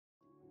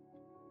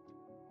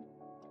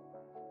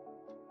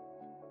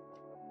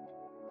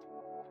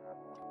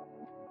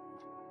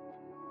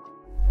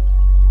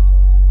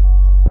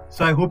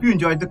So I hope you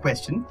enjoyed the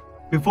question.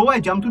 Before I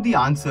jump to the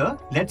answer,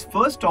 let's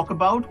first talk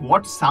about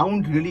what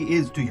sound really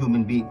is to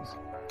human beings.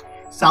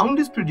 Sound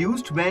is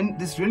produced when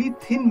this really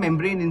thin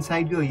membrane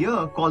inside your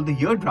ear, called the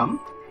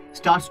eardrum,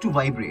 starts to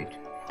vibrate.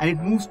 And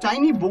it moves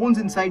tiny bones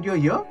inside your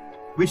ear,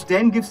 which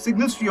then gives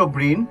signals to your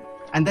brain,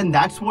 and then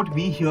that's what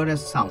we hear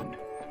as sound.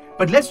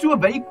 But let's do a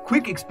very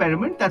quick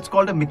experiment that's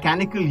called a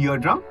mechanical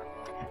eardrum.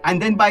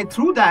 And then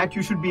through that,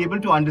 you should be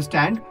able to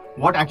understand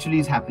what actually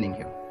is happening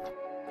here.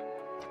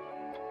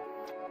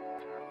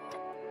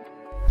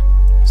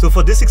 So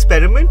for this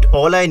experiment,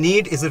 all I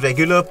need is a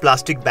regular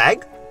plastic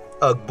bag,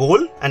 a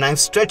bowl, and I've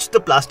stretched the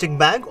plastic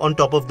bag on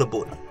top of the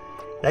bowl,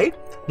 right?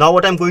 Now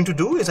what I'm going to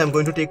do is I'm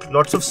going to take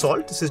lots of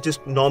salt. This is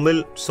just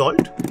normal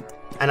salt,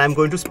 and I'm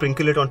going to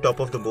sprinkle it on top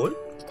of the bowl.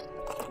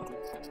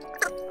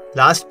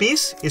 Last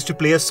piece is to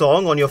play a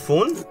song on your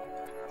phone.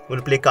 I'm going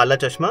to play Kala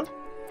Chashma.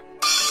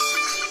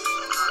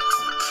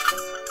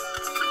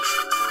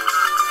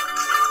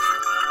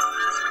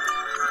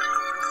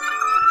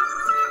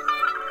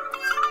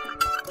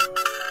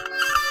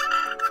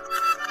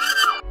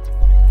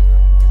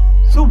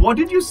 So what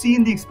did you see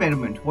in the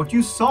experiment? What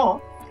you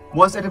saw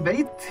was that a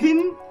very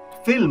thin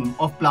film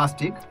of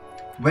plastic,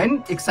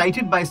 when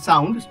excited by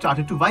sound,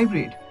 started to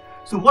vibrate.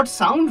 So what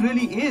sound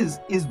really is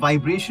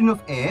vibration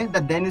of air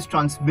that then is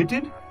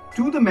transmitted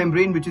to the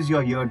membrane, which is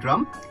your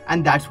eardrum,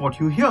 and that's what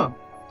you hear.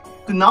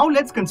 So now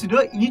let's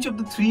consider each of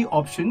the three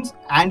options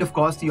and of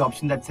course the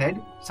option that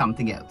said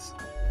something else.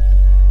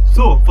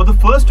 So for the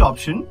first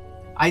option,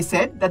 I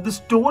said that the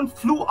stone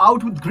flew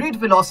out with great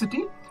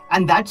velocity,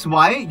 and that's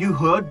why you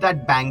heard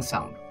that bang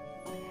sound.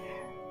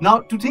 Now,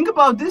 to think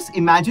about this,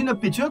 imagine a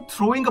pitcher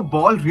throwing a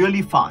ball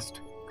really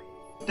fast.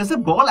 Does the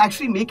ball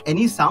actually make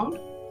any sound?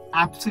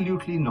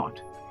 Absolutely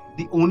not.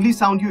 The only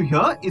sound you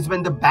hear is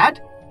when the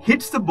bat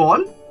hits the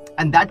ball,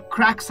 and that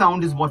crack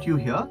sound is what you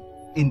hear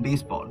in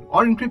baseball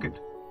or in cricket.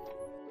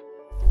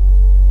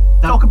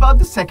 Now, talk about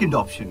the second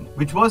option,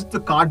 which was the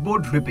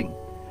cardboard ripping.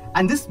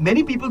 And this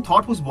many people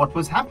thought was what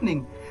was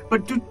happening.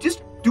 But to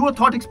just do a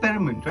thought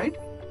experiment, right?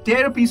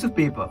 Tear a piece of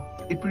paper.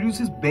 It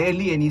produces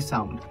barely any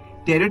sound.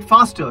 Tear it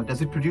faster.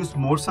 Does it produce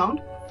more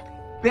sound?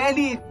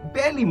 Barely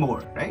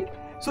more, right?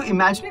 So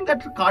imagining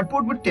that the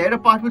cardboard would tear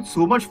apart with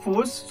so much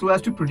force so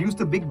as to produce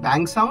the big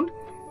bang sound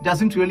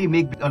doesn't really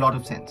make a lot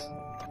of sense.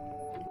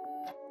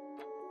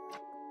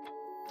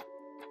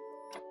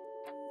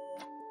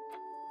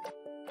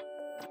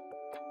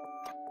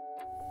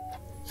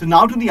 So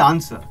now to the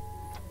answer.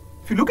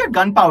 If you look at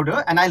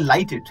gunpowder and I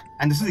light it,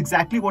 and this is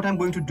exactly what I'm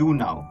going to do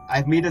now.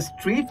 I've made a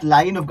straight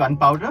line of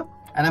gunpowder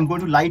and I'm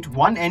going to light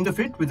one end of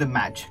it with a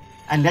match,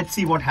 and let's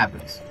see what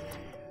happens.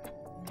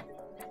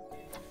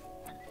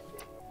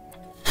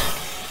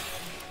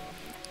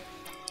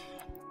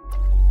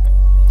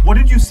 What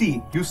did you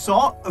see? You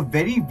saw a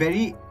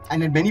very,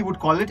 and many would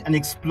call it an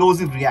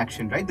explosive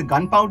reaction, right? The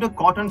gunpowder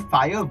caught on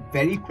fire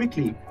very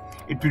quickly.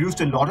 It produced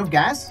a lot of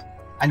gas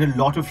and a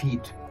lot of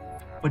heat.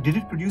 But did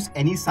it produce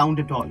any sound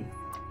at all?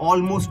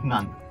 Almost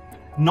none.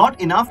 Not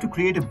enough to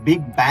create a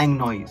big bang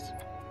noise.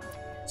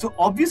 So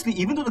obviously,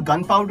 even though the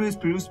gunpowder is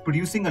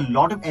producing a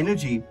lot of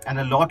energy and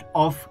a lot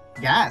of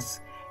gas,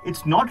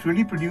 it's not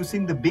really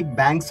producing the big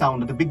bang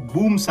sound or the big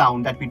boom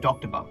sound that we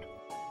talked about.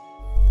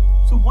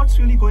 So what's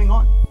really going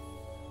on?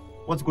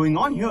 What's going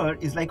on here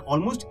is like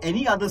almost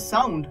any other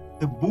sound,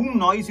 the boom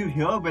noise you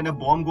hear when a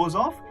bomb goes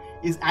off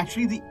is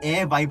actually the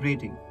air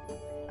vibrating.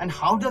 And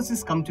how does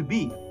this come to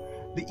be?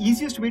 The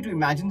easiest way to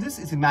imagine this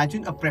is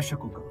imagine a pressure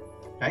cooker,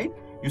 right?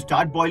 You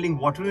start boiling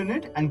water in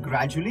it and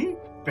gradually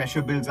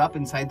pressure builds up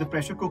inside the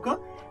pressure cooker,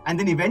 and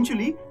then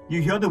eventually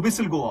you hear the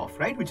whistle go off,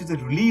 right? Which is a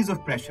release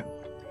of pressure.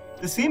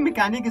 The same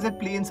mechanic is at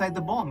play inside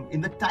the bomb.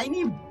 In the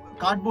tiny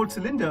cardboard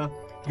cylinder,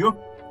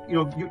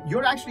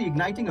 you're actually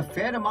igniting a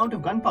fair amount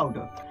of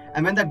gunpowder.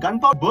 And when that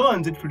gunpowder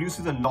burns, it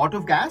produces a lot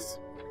of gas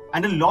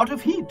and a lot of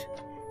heat.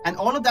 And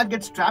all of that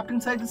gets trapped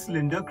inside the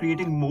cylinder,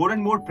 creating more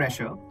and more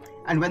pressure.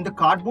 And when the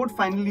cardboard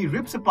finally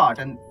rips apart,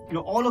 and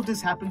all of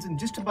this happens in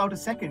just about a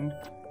second,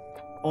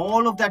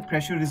 all of that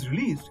pressure is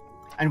released.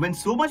 And when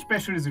so much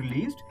pressure is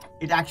released,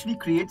 it actually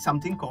creates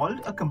something called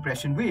a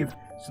compression wave.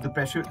 So the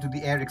pressure to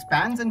the air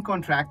expands and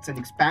contracts and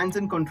expands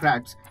and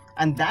contracts.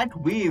 And that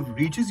wave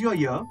reaches your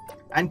ear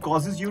and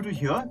causes you to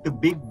hear the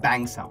big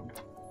bang sound.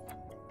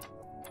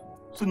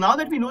 So now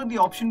that we know that the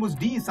option was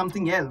D,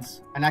 something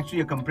else, and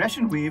actually a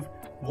compression wave,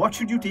 what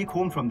should you take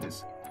home from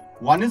this?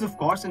 One is, of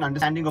course, an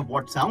understanding of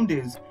what sound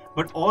is,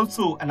 but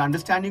also an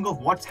understanding of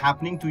what's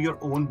happening to your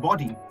own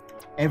body.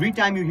 Every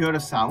time you hear a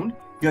sound,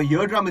 your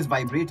eardrum is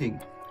vibrating.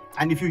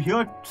 And if you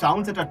hear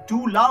sounds that are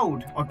too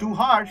loud or too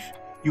harsh,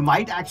 you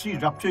might actually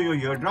rupture your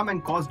eardrum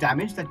and cause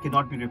damage that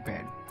cannot be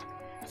repaired.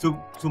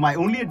 So my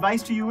only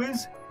advice to you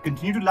is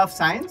continue to love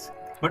science,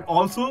 but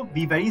also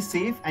be very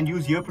safe and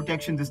use ear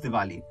protection this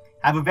Diwali.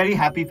 Have a very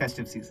happy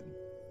festive season.